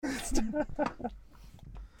podcast.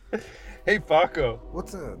 Hey, Faco.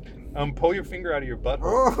 What's up? Pull your finger out of your butthole.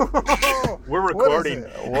 Oh, We're recording. What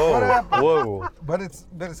is it? Whoa, whoa. But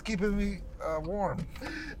it's keeping me warm.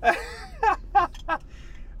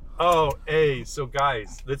 Oh, hey, so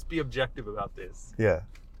guys, let's be objective about this. Yeah.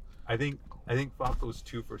 I think Faco's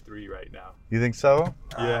 2 for 3 right now. You think so?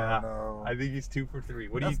 Yeah. No. I think he's 2 for 3.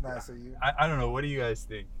 What That's do you? nice of you. I don't know. What do you guys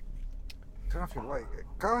think? Turn off your light.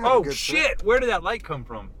 Kyle had a Oh good shit! set. Where did that light come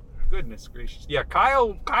from? Goodness gracious! Yeah,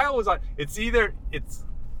 Kyle was on. It's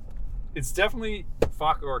definitely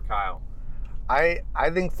Faco or Kyle. I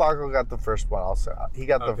think Faco got the first one. I'll say he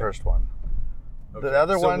got the Okay. first one. Okay. The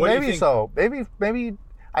other So one, what do you maybe think? so. Maybe.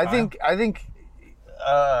 I think.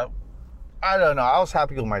 I don't know. I was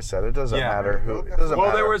happy with my set. It doesn't Yeah. matter who. It doesn't Well,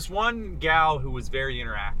 matter. there was one gal who was very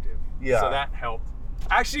interactive. Yeah. So that helped.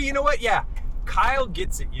 Actually, you know what? Yeah, Kyle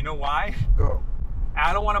gets it. You know why? Go.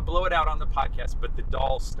 I don't want to blow it out on the podcast, but the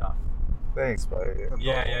doll stuff, Thanks, buddy.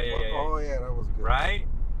 Yeah. Oh yeah, that was good. right?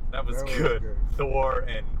 That was That was good. good. Thor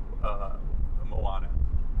and Moana.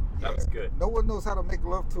 That was good. No one knows how to make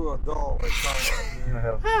love to a doll like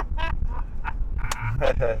Kyle.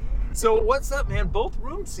 So what's up, man? Both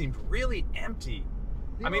rooms seemed really empty.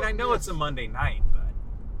 You I mean, know, I know yes. it's a Monday night, but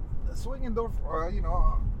The swinging door.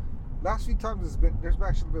 Last few times there's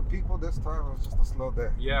actually been people. This time it was just a slow day.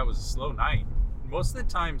 yeah, it was a slow night. Most of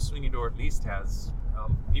the time, Swinging Door at least has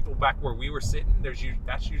people back where we were sitting.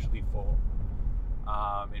 That's usually full,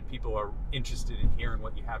 and people are interested in hearing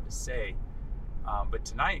what you have to say. But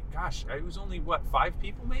tonight, gosh, it was only 5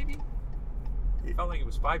 people maybe. It felt like it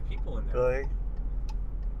was 5 people in there. Really?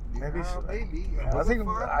 Maybe Yeah, so. maybe. I Was think it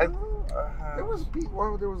five? There was people.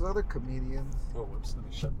 Well, there was other comedians. Oh, whoops! Let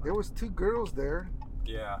me shut. There was 2 girls there.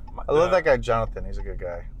 Yeah. I love that guy Jonathan. He's a good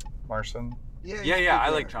guy. Marson. Yeah. Yeah, he's yeah. good I guy.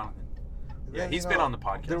 like Jonathan. And Yeah, then, he's been on the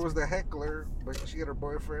podcast. There was the heckler, but she had her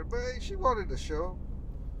boyfriend. But she wanted to show.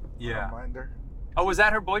 I Yeah. don't mind her. Oh, was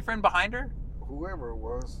that her boyfriend behind her? Whoever it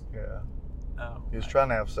was. Yeah. Oh. He was trying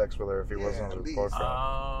to have sex with her if he Yeah, wasn't at his least. boyfriend.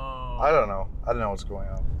 Oh. I don't know. I don't know what's going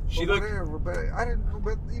on. She But looked. whatever, but I didn't.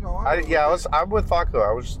 But you know. I'm with Faco.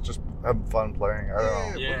 I was just having fun playing. I don't know. Yeah.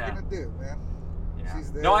 What are Yeah. you gonna do, man? Yeah.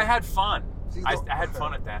 She's there. No, I had fun. She's I the- had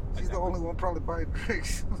fun at that. She's the only one probably buying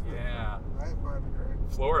drinks. Yeah. I ain't buying a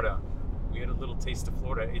drink. Florida. We had a little taste of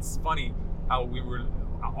Florida. It's funny how we were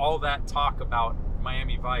all that talk about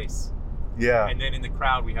Miami Vice, Yeah. and then in the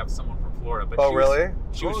crowd we have someone from Florida. But Oh, she was- really?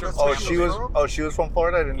 She was Oh, from that's Oh, where Tampa. she was. from? Oh, she was from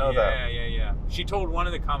Florida. I didn't know that. Yeah. She told one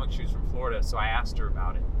of the comics she was from Florida, so I asked her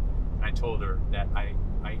about it, and I told her that I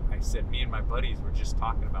said me and my buddies were just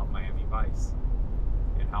talking about Miami Vice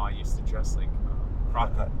and how I used to dress like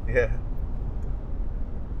Crockett. Yeah.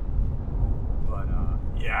 But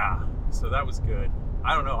yeah, so that was good.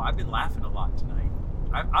 I don't know. I've been laughing a lot tonight.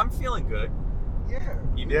 I'm feeling good. Yeah.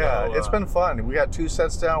 Even Yeah. though, It's been fun. We got 2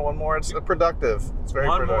 sets down. One more. It's productive. It's very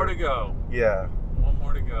one productive. more to go. Yeah. One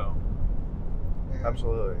more to go. Yeah.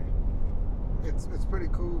 Absolutely. It's pretty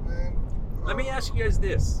cool, man. Let me ask you guys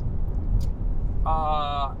this.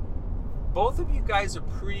 Both of you guys are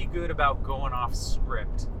pretty good about going off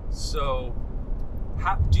script. So,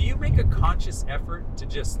 do you make a conscious effort to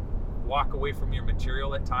just walk away from your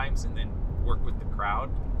material at times and then work with the crowd?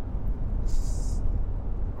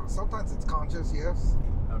 Sometimes it's conscious, yes.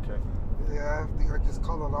 Okay. Yeah, I think I just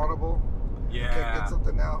call it audible. Can't Yeah. get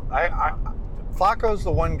something out. Faco's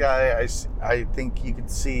the one guy I think you could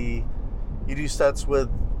see. You do sets with.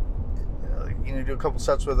 You do a couple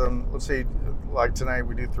sets with him. Let's say, like tonight,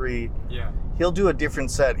 we do 3. Yeah. He'll do a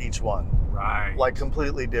different set each one, Right. like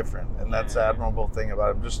completely different, and that's the Yeah. admirable thing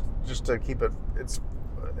about him. Just to keep it.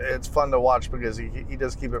 It's fun to watch because he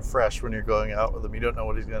does keep it fresh when you're going out with him. You don't know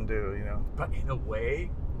what he's gonna do, you know. But in a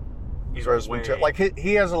way, As far as like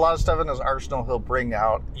he has a lot of stuff in his arsenal he'll bring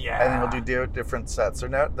out, yeah. and then he'll do different sets.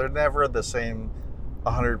 They're never the same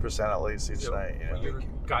 100% at least each So, night. You know? You're a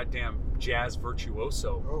goddamn jazz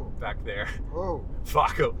virtuoso Oh. back there, Oh,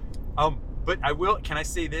 Faco. But I will. Can I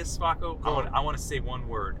say this, Faco? Go on. I want to say one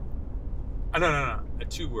word. No. A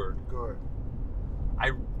 2-word. good.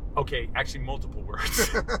 Okay, actually multiple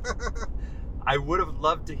words. I would have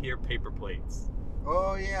loved to hear Paper Plates.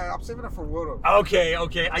 Oh yeah, I'm saving it for Wodo. Okay.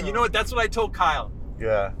 You know what? That's what I told Kyle.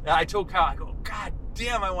 Yeah. I told Kyle, I go, God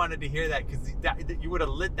damn, I wanted to hear that because you would have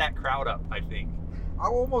lit that crowd up, I think. I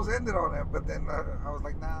almost ended on it, but then I was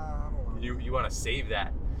like, nah, I don't want to. You want to save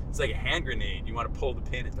that. It's like a hand grenade. You want to pull the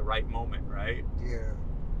pin at the right moment, right? Yeah.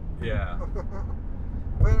 Yeah.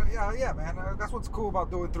 But yeah, man. That's what's cool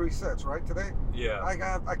about doing 3 sets, right? Today, Yeah.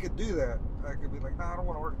 I could do that. I could be like, nah, I don't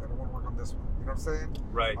want to work that. I want to work on this one. You know what I'm saying?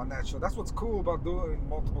 Right. On that show. That's what's cool about doing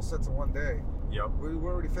multiple sets in one day. Yep. We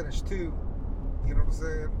already finished 2. You know what I'm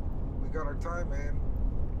saying? got our time in.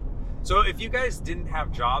 So if you guys didn't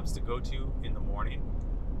have jobs to go to in the morning,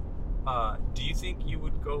 do you think you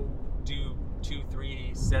would go do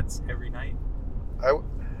 2-3 sets every night?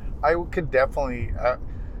 I could definitely.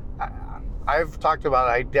 I've talked about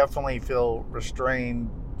it. I definitely feel restrained.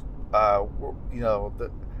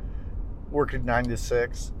 Working 9 to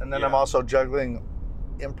 6, and then I'm also juggling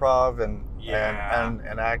improv and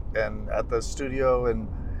act and at the studio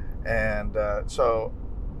and so.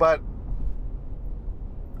 But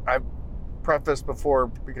I've prefaced before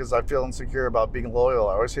because I feel insecure about being loyal.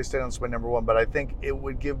 I always say stand-up's my number one, but I think it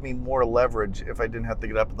would give me more leverage if I didn't have to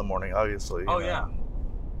get up in the morning. Obviously. Oh yeah.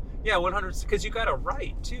 Yeah, 100%. Because you got to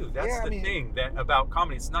write too. That's the thing that about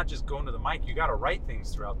comedy. It's not just going to the mic. You got to write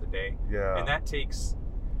things throughout the day. Yeah. And that takes.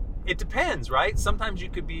 It depends, right? Sometimes you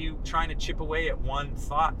could be trying to chip away at one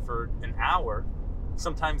thought for an hour.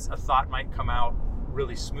 Sometimes a thought might come out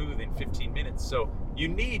really smooth in 15 minutes. So you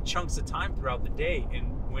need chunks of time throughout the day.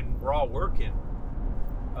 And when we're all working,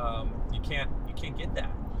 you can't get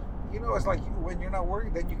that. You know, it's like when you're not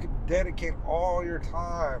working, then you can dedicate all your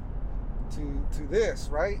time to this,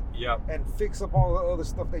 right? Yep. And fix up all the other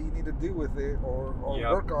stuff that you need to do with it, or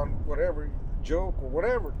work on whatever joke or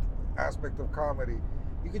whatever aspect of comedy.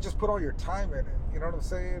 You can just put all your time in it. You know what I'm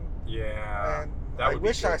saying? Yeah. And I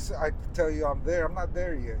wish I could tell you I'm there. I'm not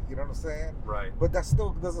there yet. You know what I'm saying? Right. But that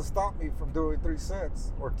still doesn't stop me from doing 3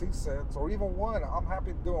 sets or 2 sets or even one. I'm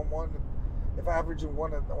happy doing one if I average in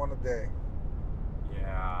one a day.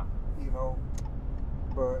 Yeah. You know,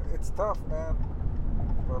 but it's tough, man.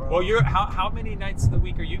 But, well, you're how many nights of the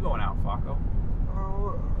week are you going out, Faco?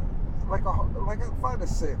 Like a 5 to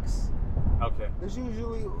 6. Okay. There's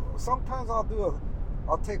usually sometimes I'll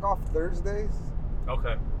take off Thursdays.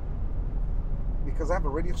 Okay. Because I have a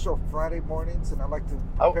radio show Friday mornings, and I like to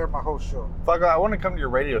prepare my whole show. Faco, I want to come to your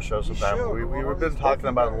radio show sometime. We've been talking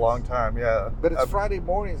about it a long time. Yeah. But it's Friday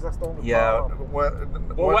mornings. That's the only problem.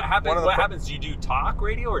 What happens? Do you do talk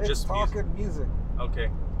radio or just talk music? And music? Okay.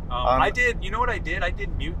 I did. You know what I did? I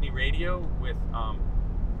did Mutiny Radio with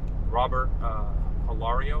Robert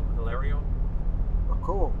Hilario. Oh,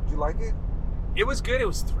 cool. Did you like it? It was good. It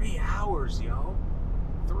was 3 hours, yo.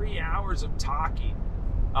 3 hours of talking.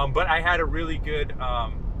 But I had a really good.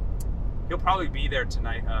 He'll probably be there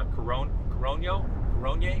tonight. Coronye.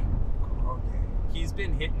 He's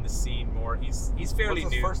been hitting the scene more. He's fairly new.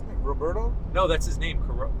 What's his first name? Roberto? No, that's his name.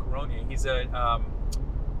 Coronye. He's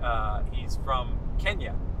he's from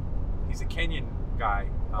Kenya. He's a Kenyan guy.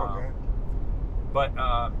 Okay. But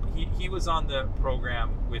he was on the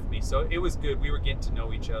program with me, so it was good. We were getting to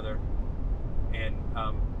know each other, and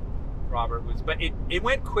Robert was. But it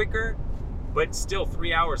went quicker, but still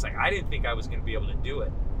 3 hours. Like I didn't think I was going to be able to do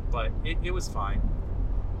it, but it was fine.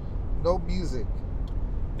 No music.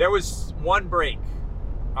 There was one break.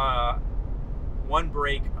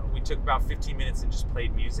 We took about 15 minutes and just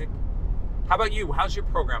played music. How about you? How's your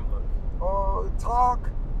program look? Talk,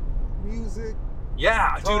 music.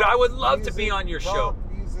 Yeah, dude, I would love to be on your show.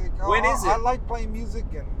 Music. When is it? I like playing music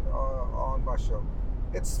and on my show.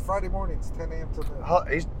 It's Friday mornings, 10 a.m. to noon.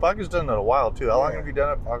 Faco's done it a while too. How long have you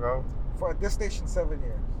done it, Faco? For this station, 7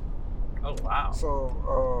 years. Oh wow.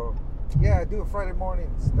 So I do it Friday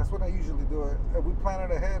mornings. That's when I usually do it. If we plan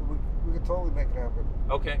it ahead, we can totally make it happen.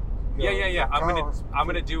 Okay. Yeah. I'm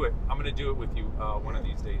gonna do it. I'm gonna do it with you one of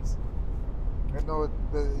these days. I know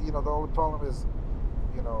the only problem is,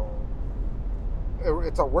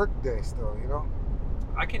 it's a work day still.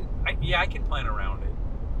 I can plan around it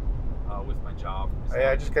with my job.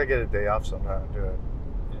 I just gotta get a day off sometime to do it.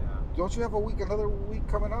 Yeah. Don't you have another week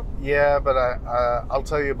coming up? Yeah, but I'll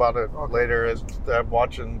tell you about it later. As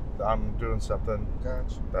I'm doing something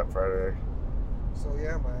that Friday. So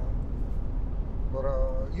yeah, man. But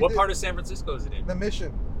what part of San Francisco is it in? The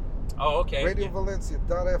Mission. Oh, okay. Radio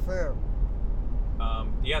Valencia.fm.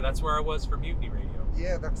 Yeah, that's where I was for Mutiny Radio.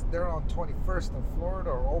 Yeah, they're on 21st in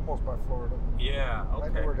Florida, or almost by Florida. Yeah, okay. I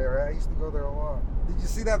know where they're at. I used to go there a lot. Did you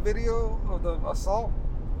see that video of the assault?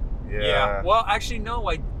 Yeah. Well, actually, no.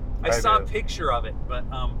 I saw a picture of it, but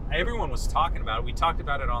everyone was talking about it. We talked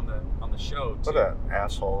about it on the show too. What an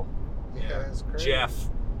asshole. Yeah, it's crazy. Jeff.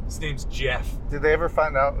 His name's Jeff. Did they ever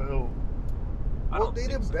find out who? Well, they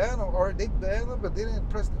didn't ban him, or they banned him, but they didn't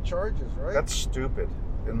press the charges, right? That's stupid,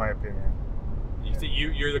 in my opinion.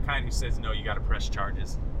 You're the kind who says no. You got to press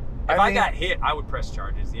charges. If I got hit, I would press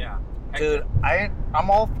charges. Yeah, dude. I'm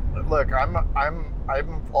all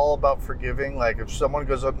all about forgiving. Like if someone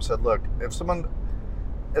goes up and said, "Look, if someone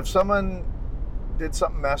did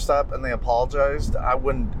something messed up and they apologized, I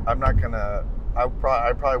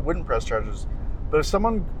probably wouldn't press charges." But if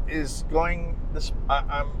someone is going this,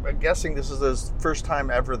 I'm guessing this is his first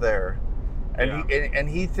time ever there, and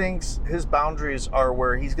he thinks his boundaries are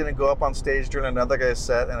where he's going to go up on stage during another guy's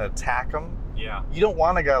set and attack him. Yeah. You don't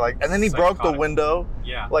want a guy like, and then he broke the window.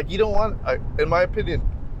 Yeah. Like you don't want, in my opinion,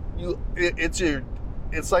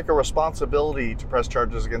 it's like a responsibility to press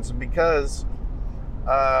charges against him because,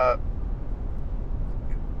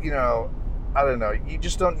 you know, I don't know. You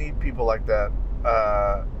just don't need people like that.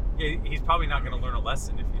 He's probably not going to learn a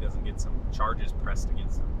lesson if he doesn't get some charges pressed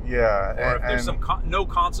against him. Yeah. Or if there's no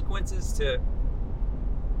consequences to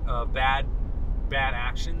bad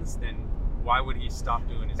actions, then why would he stop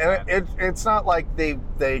doing his bad actions? It's not like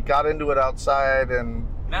they got into it outside and,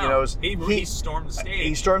 no, you know, he stormed the stage.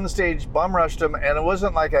 He stormed the stage, bum rushed him, and it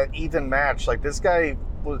wasn't like an even match. Like this guy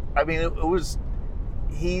was, I mean,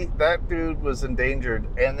 that dude was endangered.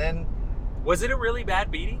 And then... Was it a really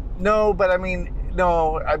bad beating? No, but I mean,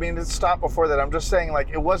 it stopped before that. I'm just saying, like,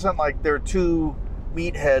 it wasn't like there were two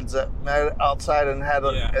meatheads that met outside and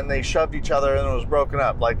and they shoved each other and it was broken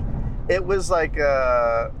up. Like, it was like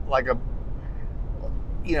a,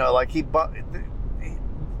 you know, like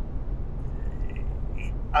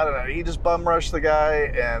I don't know. He just bum rushed the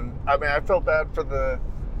guy, and I mean, I felt bad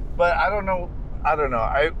but I don't know.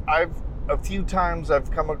 I've a few times I've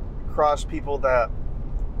come across people that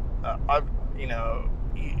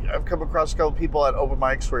I've come across a couple people at open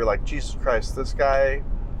mics where you're like, Jesus Christ, this guy,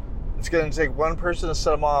 it's going to take one person to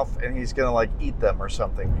set him off and he's going to like eat them or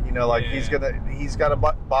something. You know, like he's got a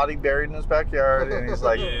body buried in his backyard and he's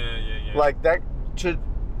like, like that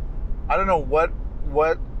I don't know what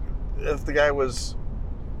if the guy was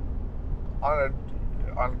on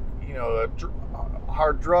you know, a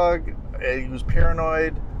hard drug, he was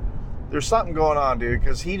paranoid. There's something going on, dude,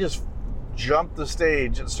 because he just jumped the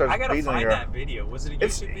stage and started beating her. I gotta find that video. Was it a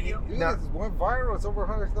YouTube video? Dude, it went viral. It's over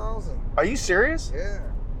 100,000. Are you serious? Yeah.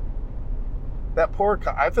 That poor...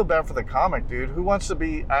 I feel bad for the comic, dude. Who wants to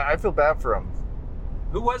be... I feel bad for him.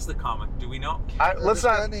 Who was the comic? Do we know? Let's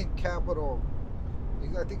not... named Capital.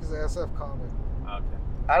 I think it's an SF comic. Okay.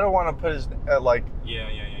 I don't want to put his... like... Yeah.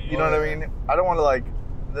 You know what I mean? I don't want to, like...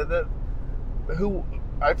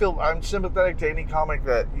 I'm sympathetic to any comic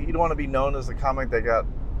that... You don't want to be known as the comic that got...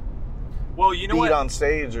 Well, you know beat what? on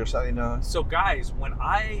stage or something, you know? So, guys, when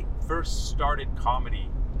I first started comedy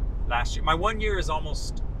last year, my 1 year is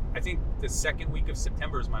almost, I think the second week of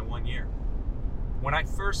September is my 1 year. When I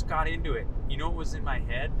first got into it, you know what was in my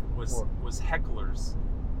head? Was hecklers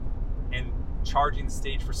and charging the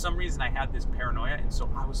stage. For some reason, I had this paranoia, and so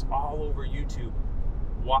I was all over YouTube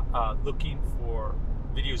looking for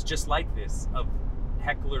videos just like this of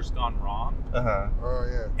hecklers gone wrong. Uh-huh. Oh,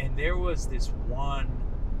 yeah. And there was this one...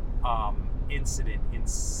 incident in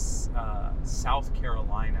South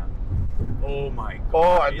Carolina. Oh my God.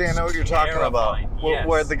 Oh, I think I know what you're talking about. Yes.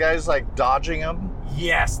 Where the guy's like dodging him?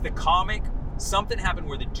 Yes, the comic, something happened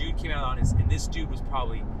where the dude came out on his, and this dude was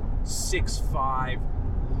probably 6'5",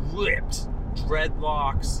 ripped,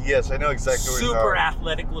 dreadlocks. Yes, I know exactly what you're talking about. Super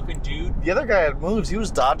athletic looking dude. The other guy had moves. He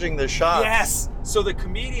was dodging the shots. Yes. So the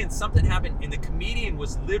comedian, something happened, and the comedian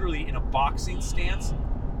was literally in a boxing stance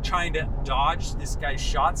trying to dodge this guy's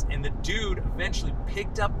shots, and the dude eventually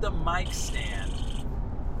picked up the mic stand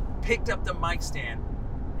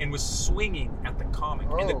and was swinging at the comic.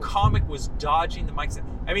 And the comic was dodging the mic stand.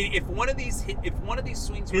 I mean, if one of these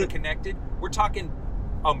swings were connected, we're talking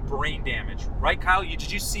brain damage, right, Kyle?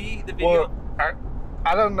 Did you see the video? Well,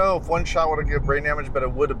 I don't know if one shot would have given brain damage, but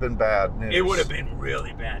it would have been bad news. It would have been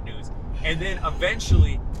really bad news. And then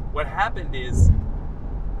eventually what happened is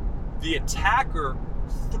the attacker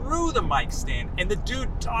threw the mic stand and the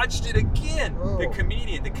dude dodged it again. The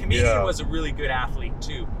comedian was a really good athlete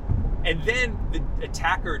too, and then the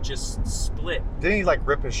attacker just split. Didn't he like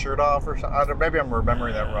rip his shirt off or something? Maybe I'm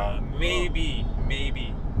remembering that wrong. Maybe,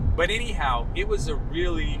 but anyhow, it was a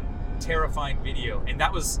really terrifying video, and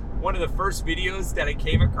that was one of the first videos that I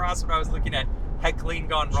came across when I was looking at heckling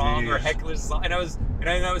gone wrong. Or hecklers, and I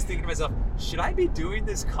was thinking to myself, should I be doing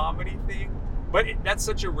this comedy thing? But that's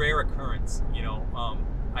such a rare occurrence, you know.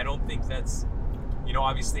 I don't think that's, you know,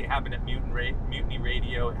 obviously it happened at Mutiny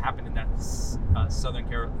Radio. It happened in that Southern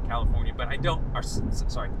California, but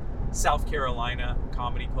South Carolina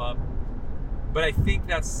Comedy Club. But I think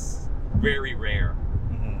that's very rare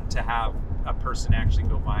to have a person actually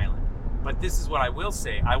go violent. But this is what I will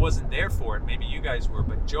say. I wasn't there for it. Maybe you guys were,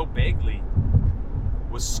 but Joe Begley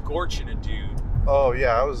was scorching a dude. Oh,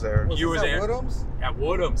 yeah, I was there. You were there? Woodham's? At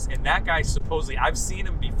Woodham's. And that guy supposedly, I've seen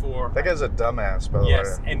him before. That guy's a dumbass, by the way.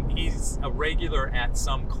 Yes, and he's a regular at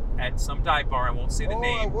some dive bar. I won't say the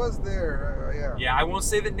name. I was there. Yeah. Yeah, I won't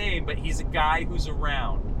say the name, but he's a guy who's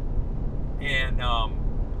around. And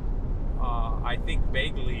I think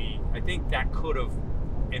that could have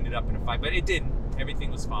ended up in a fight, but it didn't.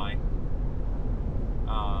 Everything was fine.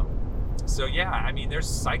 So yeah, I mean, there's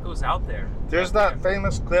psychos out there. There's that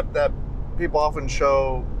famous clip that people often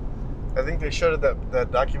show. I think they showed it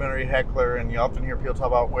that documentary Heckler, and you often hear people talk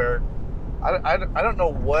about where I don't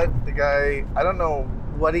know what the guy, I don't know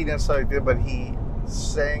what he necessarily did, but he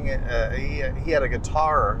sang he had a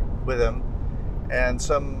guitar with him, and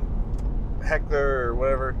some heckler or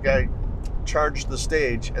whatever guy charged the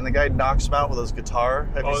stage, and the guy knocks him out with his guitar.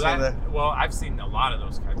 Have you seen that? Well, I've seen a lot of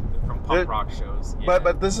those kinds of from punk rock shows. Yeah.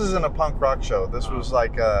 But this isn't a punk rock show. This was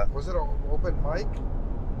like was it an open mic?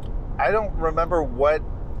 I don't remember what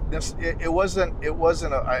this. It wasn't a, it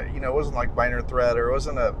wasn't like Minor Threat, or it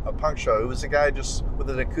wasn't a punk show. It was a guy just with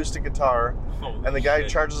an acoustic guitar, and the guy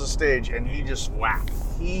charges the stage, and he just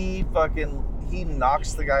he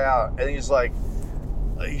knocks the guy out, and he's like,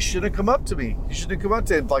 he shouldn't come up to me. He shouldn't come up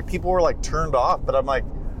to him. Like, people were like turned off, but I'm like,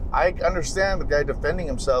 I understand the guy defending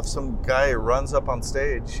himself. Some guy runs up on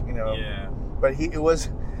stage, Yeah. But it was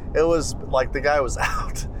like the guy was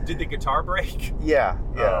out. Did the guitar break? Yeah.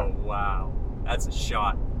 Oh, wow. That's a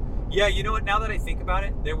shot. Yeah, you know what? Now that I think about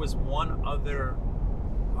it, there was one other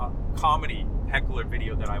comedy heckler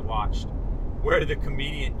video that I watched where the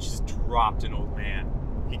comedian just dropped an old man.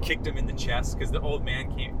 He kicked him in the chest because the old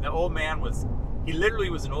man he literally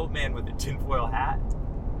was an old man with a tinfoil hat.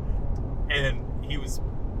 And he was,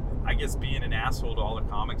 I guess, being an asshole to all the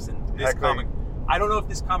comics. And this comic, I don't know if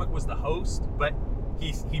this comic was the host, but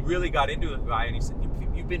he really got into the guy, and he said,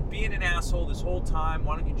 you've been being an asshole this whole time.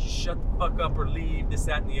 Why don't you just shut the fuck up or leave, this,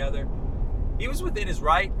 that, and the other. He was within his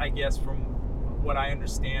right, I guess, from what I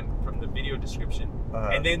understand from the video description.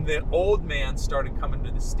 And then the old man started coming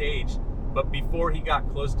to the stage, but before he got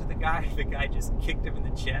close to the guy just kicked him in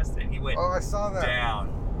the chest, and he went I saw that. down.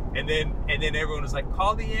 And then everyone was like,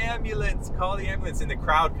 call the ambulance. And the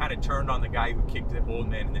crowd kind of turned on the guy who kicked the old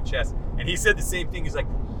man in the chest. And he said the same thing. He's like,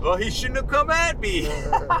 well, he shouldn't have come at me.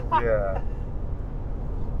 Yeah.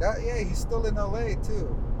 He's still in LA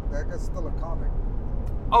too. That guy's still a comic.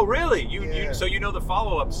 Oh, really? So you know the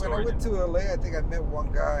follow-up story. When I went to LA, I think I met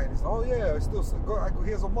one guy, and he's I still go.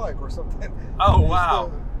 He has a mic or something. Oh,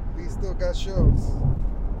 wow. He still got shows.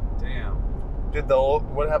 Damn.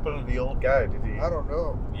 What happened to the old guy? Did he? I don't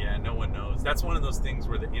know. Yeah, no one knows. That's one of those things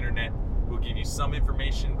where the internet will give you some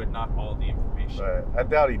information, but not all the information. Right. I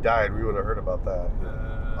doubt he died. We would have heard about that.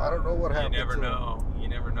 I don't know what happened. You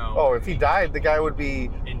never know. Oh, if he died, the guy would be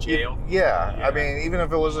in jail. Yeah. I mean, even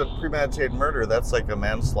if it was a premeditated murder, that's like a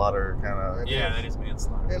manslaughter kind of. Yeah, that is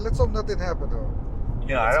manslaughter. Hey, let's hope nothing happened though.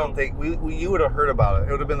 Yeah, I don't think you would have heard about it.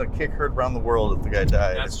 It would have been the kick heard around the world if the guy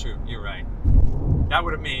died. That's true. You're right. That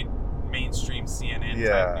would have made mainstream CNN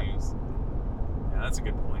type news. Yeah, that's a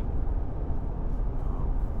good point.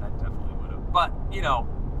 That definitely would have. But,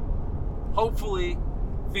 hopefully,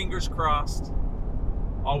 fingers crossed,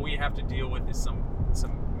 all we have to deal with is some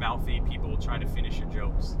mouthy people trying to finish your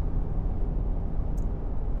jokes.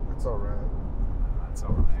 It's all right. That's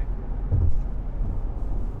all right.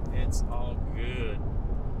 It's all good.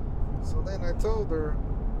 So then I told her,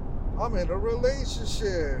 I'm in a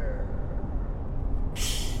relationship.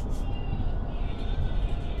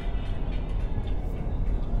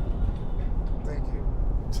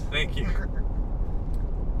 Thank you.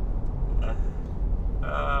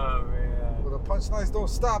 Oh, man. Well, the punchlines don't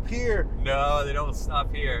stop here. No, they don't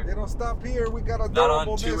stop here. They don't stop here. We got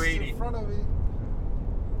adorableness in front of me.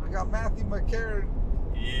 We got Matthew McCarran.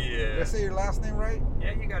 Yeah. Did I say your last name right?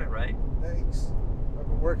 Yeah, you got it right. Thanks. I've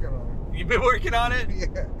been working on it. You've been working on it?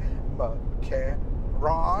 Yeah.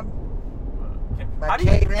 McCarran. How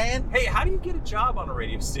do you get a job on a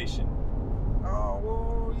radio station? Oh,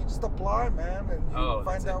 well, you just apply, man, and you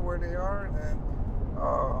find out where they are, and then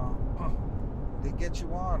they get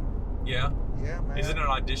you on. Yeah? Yeah, man. Is it an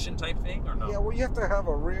audition type thing or no? Yeah, well, you have to have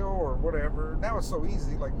a reel or whatever. Now it's so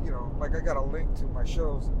easy, like I got a link to my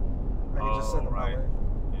shows. I can just send them my link.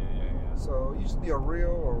 Yeah. So you just need a reel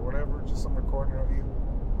or whatever, just some recording of you,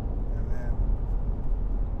 and then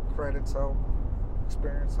credits help,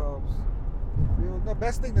 experience helps. The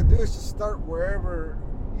best thing to do is just start wherever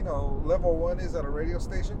level 1 is at a radio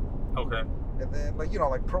station. Okay. And then like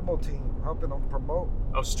promo team, helping them promote.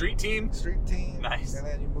 Oh, street team. Nice. And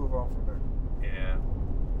then you move on from there. Yeah.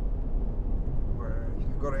 Where you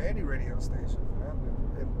can go to any radio station, man,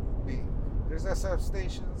 and there's SF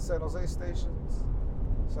stations, San Jose stations,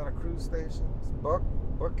 Santa Cruz stations. Buck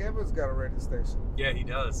Evans got a radio station. Yeah, he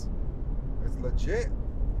does. It's legit.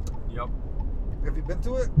 Yep. Have you been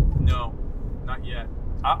to it? No, not yet.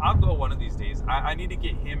 I'll go one of these days. I need to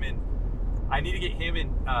get him in. I need to get him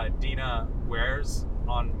and Dina Wares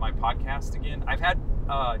on my podcast again. I've had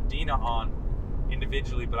Dina on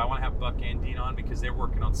individually, but I want to have Buck and Dina on because they're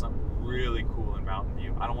working on something really cool in Mountain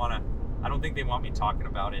View. I don't think they want me talking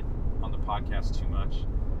about it on the podcast too much.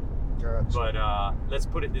 Gotcha. But let's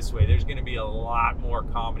put it this way: there's going to be a lot more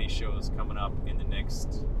comedy shows coming up in the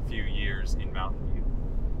next few years in Mountain View.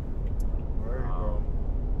 There you go.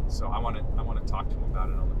 So I want to talk to him about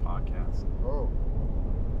it on the podcast.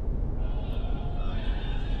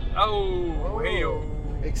 Oh, hey-o.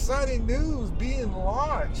 Exciting news being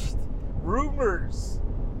launched. Rumor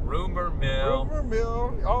mill.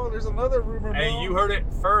 Oh, there's another rumor mill. Hey, you heard it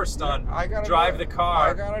first on Drive the Car.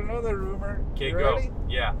 I got another rumor. Okay, you go. Ready?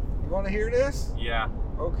 Yeah. You want to hear this? Yeah.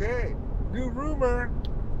 Okay. New rumor.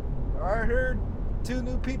 I heard 2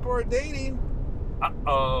 new people are dating.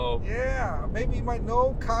 Uh-oh. Yeah. Maybe you might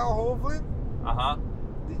know Kyle Hovlande. Uh-huh.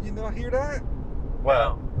 Did you hear that?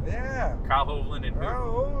 Well, Yeah. Kyle Hovlande and who?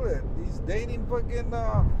 Kyle Hovlande. He's dating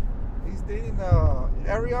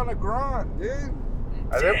Ariana Grande, dude.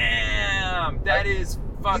 Damn, that is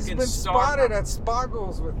fucking. He's been spotted at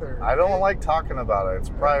Spaggles with her. I don't like talking about it. It's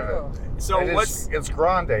private. So And it's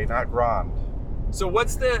Grande, not Grand. So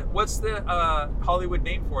what's the Hollywood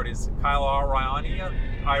name for it? Is it Kyle Ariana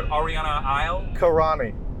Isle?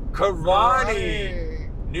 Karani. Karani.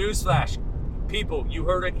 Newsflash, people, you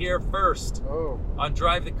heard it here first on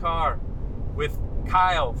Drive the Car with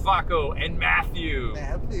Kyle, Faco, and Matthew.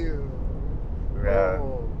 Yeah.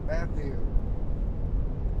 Oh, Matthew.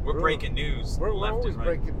 We're breaking news. We're left always and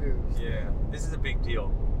right. breaking news. Yeah, this is a big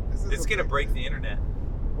deal. It's gonna big break deal. the internet.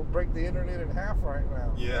 We'll break the internet in half right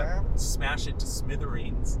now. Smash it to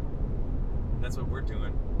smithereens. That's what we're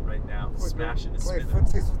doing right now. Smash it to Play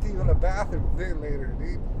smithereens. footsies with you in the bathroom later,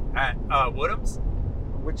 dude. At Woodham's?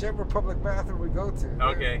 Whichever public bathroom we go to.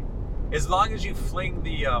 Okay. As long as you fling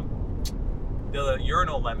the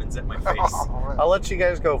urinal lemons at my face. I'll let you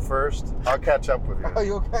guys go first. I'll catch up with Oh, you.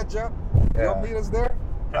 you'll catch up? Yeah. You'll meet us there?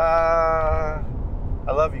 I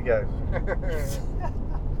love you guys.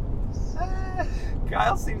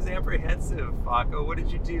 Kyle seems apprehensive, Faco. What did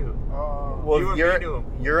you do? Well, you were mean to him.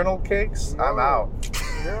 urinal cakes? I'm out.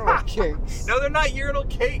 Urinal cakes. No, they're not urinal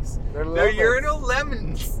cakes. They're They're urinal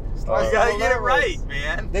lemons. Oh. You gotta get it right,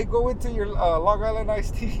 man. They go into your Long Island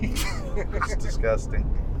iced tea. It's disgusting.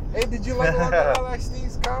 Hey, did you like Long Island iced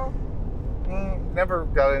teas, Kyle? Never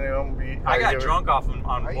got any of them. I got drunk off them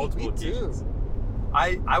on multiple me too.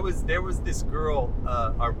 occasions. There was this girl,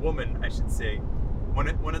 or woman, I should say, one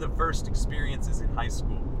of the first experiences in high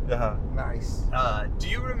school. Uh-huh. Nice. Do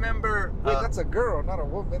you remember? Wait, that's a girl, not a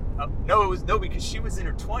woman. No, because she was in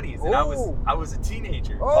her 20s and I was a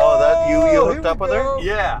teenager. Oh, that you hooked up with her?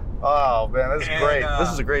 Yeah. Oh man, that's great.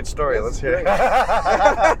 This is a great story. Let's hear it.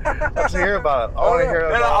 great. Let's hear about it. I want to hear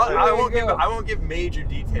No, about it. I won't give major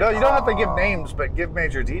details. No, you don't have to give names, but give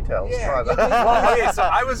major details. Yeah, Come on. Well, okay, so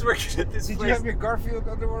I was working at this Did place. you have your Garfield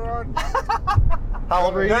underwear on? How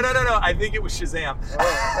old were you? No. I think it was Shazam.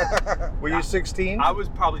 Were you 16? I was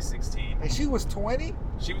probably 16. And she was 20?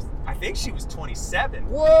 I think she was 27.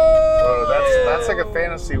 Whoa! Oh, that's like a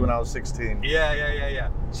fantasy when I was 16. Yeah.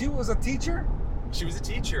 She was a teacher? She was a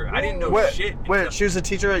teacher. I didn't know shit. Wait, she was a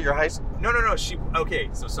teacher at your high school? No.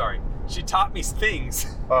 She taught me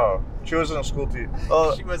things. Oh, she wasn't a school teacher.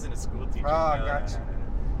 Oh, She wasn't a school teacher. Ah, No. gotcha.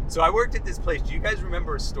 So I worked at this place. Do you guys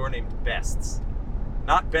remember a store named Best's?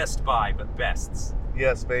 Not Best Buy, but Best's.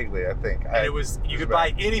 yes, vaguely, I think. And you could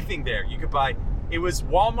buy anything there. It was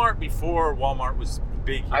Walmart before Walmart was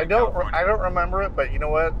big here I in don't California. remember it, but you know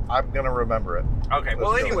what? I'm gonna remember it. Okay,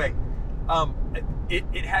 well, Let's go. anyway,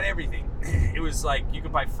 it had everything. It was like you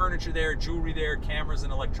could buy furniture there, jewelry there, cameras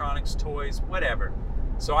and electronics, toys, whatever.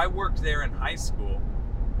 So I worked there in high school,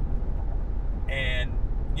 and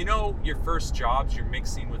your first jobs, you're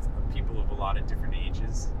mixing with people of a lot of different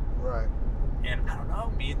ages. Right. And I don't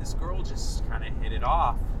know, me and this girl just kind of hit it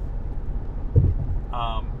off.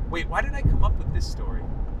 Wait, why did I come up with this story?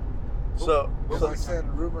 So I said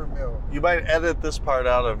rumor mill. you might edit this part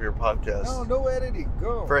out of your podcast. No editing.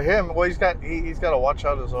 Go. For him, well, he's got to watch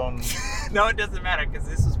out his own. No, it doesn't matter because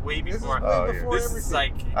this is way This is before. way Oh, before This everything. is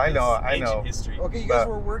like I know. ancient history. Okay, you guys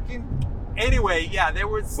were working? Anyway, yeah, there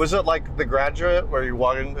was. Was it like The Graduate, where you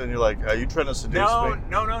walk in and you're like, "Are you trying to seduce No. me?"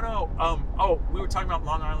 We were talking about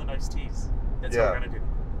Long Island iced teas. That's Yeah. what we're gonna do.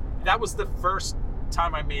 That was the first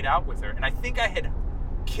time I made out with her, and I think I had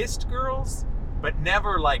kissed girls, but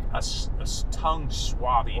never like a tongue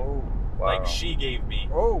swabbing Oh. Wow. like she gave me.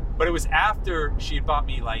 Oh. But it was after she had bought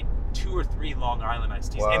me like 2 or 3 Long Island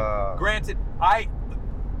iced teas. Wow. And granted, I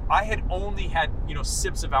had only had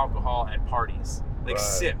sips of alcohol at parties, like Right.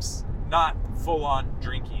 sips, not full on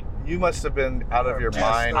drinking. You must have been out of your Yes,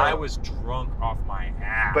 mind. I was drunk off my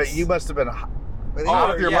ass. But you must have been But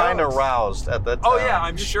out of your yeah. mind aroused at that time. Oh yeah,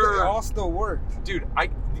 I'm It sure. all still worked. Dude,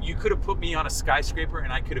 you could have put me on a skyscraper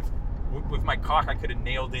and I could have, with my cock, I could have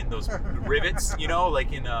nailed in those rivets, you know,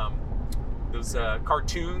 like in those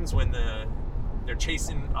cartoons when they're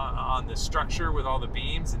chasing on the structure with all the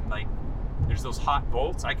beams and like there's those hot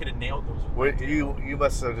bolts. I could have nailed those. You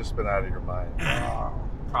must have just been out of your mind.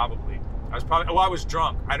 Probably. I was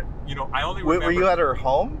drunk. I only remember. Were you at her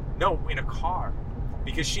home? No, in a car.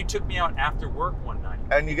 Because she took me out after work one night.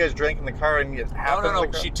 And you guys drank in the car and it happened?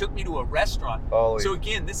 No. She took me to a restaurant. Holy. So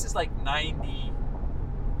again, this is like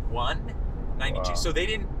 91, 92. Wow. So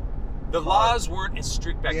the laws weren't as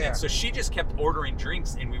strict back Yeah. then. So she just kept ordering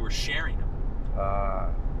drinks and we were sharing them.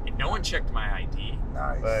 And no one checked my ID.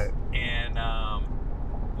 Nice. Right. And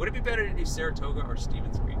would it be better to do Saratoga or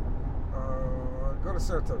Stevens Creek? Go to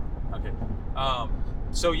Saratoga. Okay.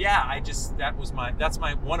 So yeah, that's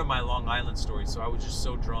one of my Long Island stories. So I was just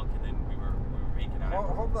so drunk, and then we were making out.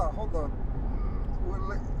 Hold on.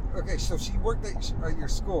 Okay, so she worked at your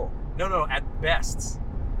school. No, at Best's.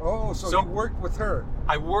 Oh, so you worked with her.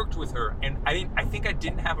 I worked with her, and I think I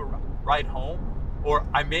didn't have a ride home, or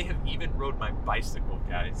I may have even rode my bicycle,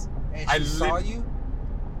 guys. And she saw you?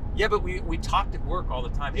 Yeah, but we talked at work all the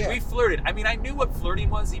time. Yeah. And we flirted. I mean, I knew what flirting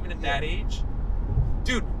was even at that age.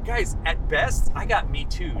 Dude, guys, at Best, I got Me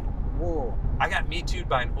Too'd. Whoa. I got Me Too'd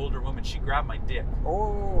by an older woman. She grabbed my dick.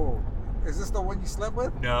 Oh. Is this the one you slept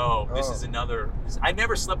with? No, this Oh. is another. I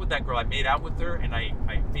never slept with that girl. I made out with her, and I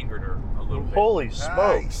fingered her a little bit. Holy smokes.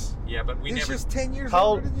 Nice. Yeah, but we She's never. just 10 years How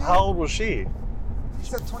older than you? old was she? You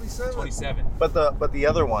said 27. 27. But the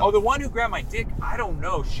other one. Oh, the one who grabbed my dick, I don't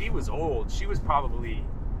know. She was old. She was probably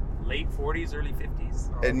late 40s, early 50s.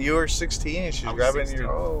 And you were 16 and she's I was grabbing 16.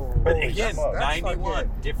 your... Oh. But Holy again, smokes.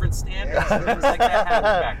 91, different standards. Yeah, Things like that happened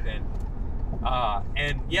back then.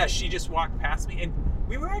 And yeah, she just walked past me, and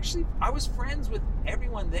I was friends with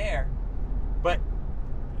everyone there, but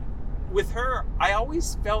with her, I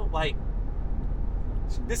always felt like,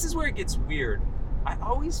 this is where it gets weird. I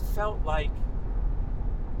always felt like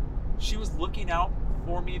she was looking out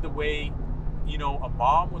for me the way, a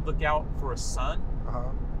mom would look out for a son. Uh-huh.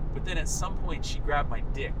 But then at some point she grabbed my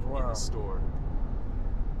dick in Wow. the store.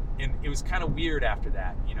 And it was kind of weird after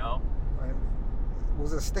that, Right.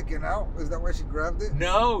 Was it sticking out? Is that why she grabbed it?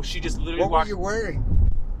 No, she just literally What walked. were you wearing?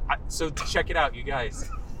 So check it out, you guys.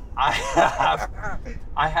 I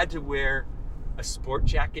had to wear a sport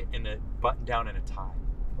jacket and a button down and a tie.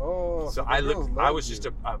 Oh, So the I girls I loved was just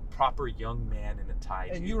you. a proper young man in a tie.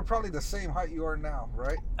 And dude. you were probably the same height you are now,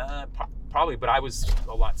 right? Probably, but I was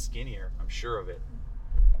a lot skinnier. I'm sure of it.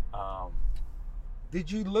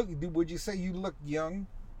 Would you say you looked young?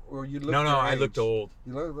 Or you looked No, your I age? looked old.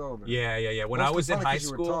 You looked older. Yeah. When Mostly I was in probably high 'cause you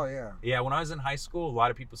were school, tall, yeah. when I was in high school, a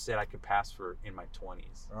lot of people said I could pass for in my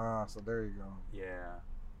 20s. Ah, so there you go. Yeah.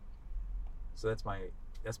 So that's my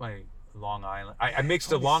Long Island. I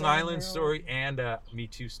mixed a Long 27 Island year old? story and a Me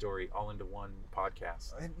Too story all into one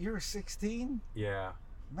podcast. And you're 16? Yeah.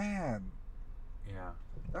 Man, Yeah.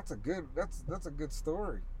 that's a good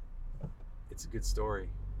story. It's a good story.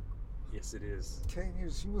 Yes, it is. 10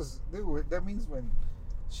 years. That means when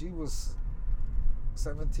she was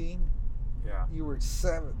 17, Yeah. you were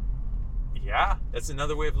 7. Yeah. That's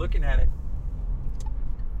another way of looking at it.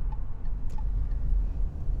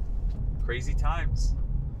 Crazy times.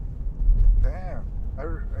 Damn.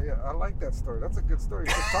 I like that story. That's a good story.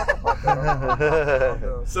 You should talk about that on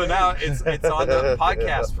the So page. now it's on the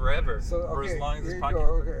podcast forever. So, for as long as here this you podcast.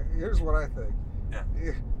 go. Okay, here's what I think.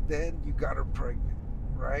 Yeah. Then you got her pregnant,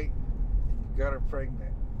 right? You got her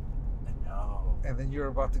pregnant. No. And then you're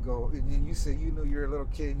about to go, and then you say you knew you're a little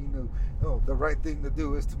kid, and you knew, no, the right thing to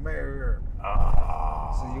do is to marry her.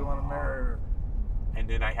 Oh. So you want to marry her. And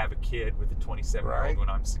then I have a kid with a 27-year-old Right. when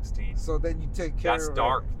I'm 16. So then you take care That's of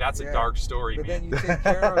dark. it. That's Yeah. a dark story, But man. then you take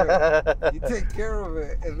care of it. You take care of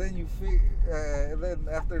it, and then and then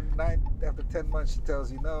after 10 months, she tells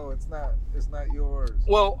you, no, it's not yours.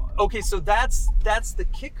 Well, okay, so that's the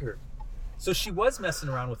kicker. So she was messing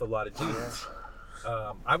around with a lot of dudes.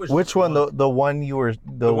 I was. Which one? The one you were...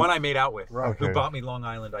 The one I made out with, Right. who Okay. bought me Long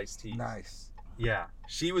Island iced tea. Nice. Yeah,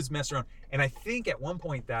 she was messing around, and I think at one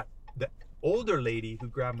point that the older lady who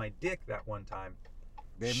grabbed my dick that one time.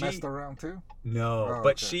 They messed around too? No, Oh,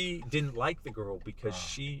 but okay. she didn't like the girl because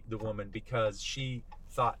because she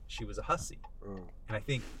thought she was a hussy. Oh. And I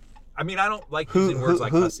don't like using words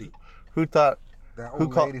like hussy. Who thought... That Who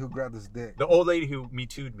old call- lady who grabbed his dick. The old lady who Me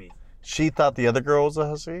Too'd me. She thought the other girl was a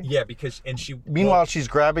hussy? Yeah, and she... Meanwhile, she's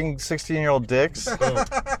grabbing 16-year-old dicks. Boom.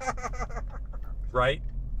 Right?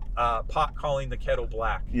 pot calling the kettle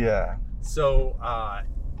black. Yeah. So,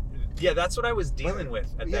 yeah, that's what I was dealing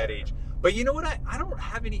with at that age. But you know what? I don't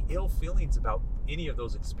have any ill feelings about any of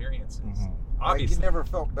those experiences. Mm-hmm. Obviously. Like you never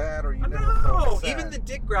felt bad or you never felt sad. Even the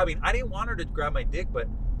dick grabbing. I didn't want her to grab my dick, but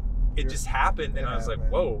it just happened. And I was like,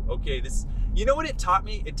 whoa, okay, this... You know what it taught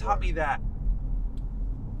me? It taught me that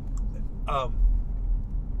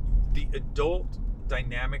the adult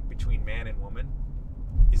dynamic between man and woman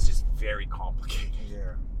is just very complicated.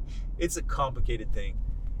 Yeah. It's a complicated thing.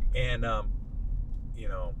 And, you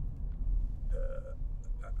know...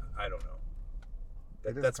 I don't know.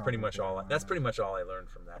 That's pretty much all. That's pretty much all I learned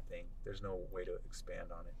from that thing. There's no way to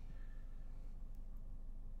expand on it.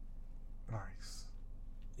 Nice.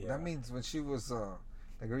 Yeah. That means when she was the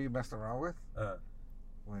girl you messed around with,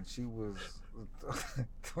 when she was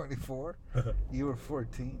 24, you were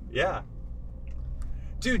 14. Yeah.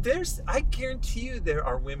 Dude, I guarantee you there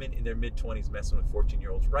are women in their mid-20s messing with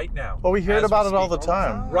 14-year-olds right now. Oh, we hear about it all the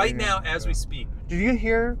time. Right now, as we speak. Did you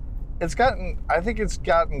hear? I think it's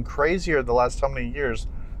gotten crazier the last how many years.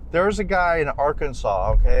 There was a guy in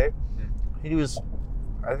Arkansas, okay?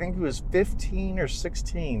 I think he was 15 or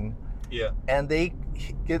 16. Yeah. And they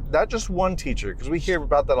get, not just one teacher, because we hear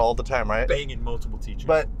about that all the time, right? Banging multiple teachers.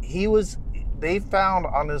 But they found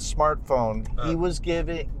on his smartphone, he was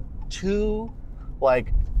giving two,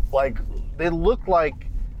 like, they look like,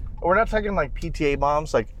 we're not talking like PTA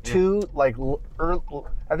moms, like two, like,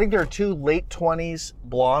 I think there are two late 20s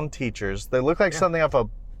blonde teachers. They look like something off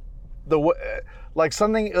like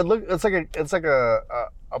something. It's like a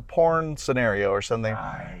porn scenario or something.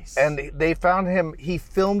 Nice. And they found him. He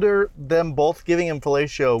filmed them both giving him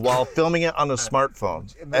fellatio while filming it on a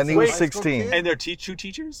smartphone. And he was 16. And they're two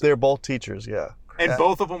teachers. They're both teachers. Yeah. And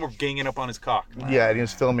both of them were ganging up on his cock. Yeah, and he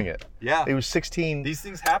was filming it. Yeah. He was 16. These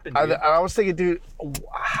things happen, dude. I was thinking, dude,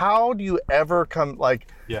 how do you ever come, like...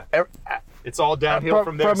 Yeah. It's all downhill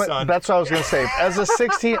from there, son. That's what I was going to say. As a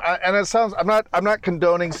 16, and it sounds... I'm not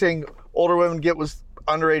condoning seeing older women get with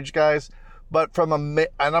underage guys, but from a...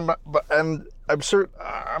 And I'm certain...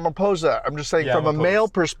 I'm opposed to that. I'm just saying, from a male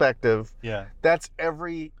perspective, that's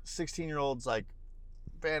every 16-year-old's, like,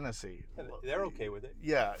 fantasy. They're okay with it.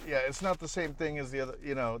 Yeah, it's not the same thing as the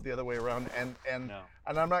other way around. And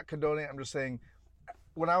I'm not condoning it. I'm just saying,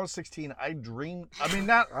 when I was 16, I dreamed. I mean,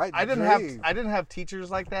 I didn't have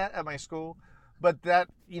teachers like that at my school, but that,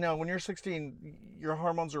 when you're 16, your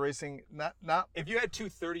hormones are racing. Not if you had two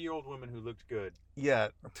 30-year-old women who looked good. Yeah,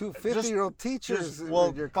 two 50-year-old teachers. In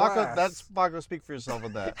your Faco, class. Faco, speak for yourself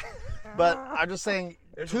with that. But I'm just saying,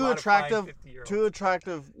 two attractive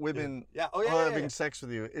women are having sex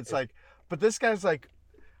with you. It's like, but this guy's like,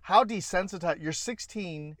 how desensitized? You're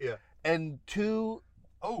 16, and two.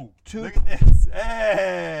 Look at this!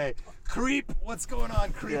 Hey, creep! What's going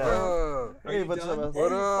on, creep? Hey, what's up?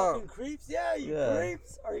 What up? Fucking creeps? Yeah, you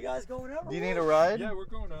creeps. Are you guys going out? Do you need a ride? Yeah, we're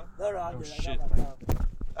going up. No, I'm good. Shit.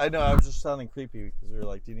 I know. I was just sounding creepy because we were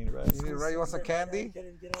like, "Do you need a ride?" You need a ride? You want some candy? Get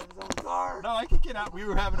out of his own car. No, I can get out. We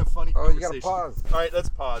were having a funny Oh, you conversation. gotta pause. All right, let's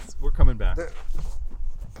pause. We're coming back.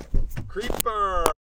 Creep.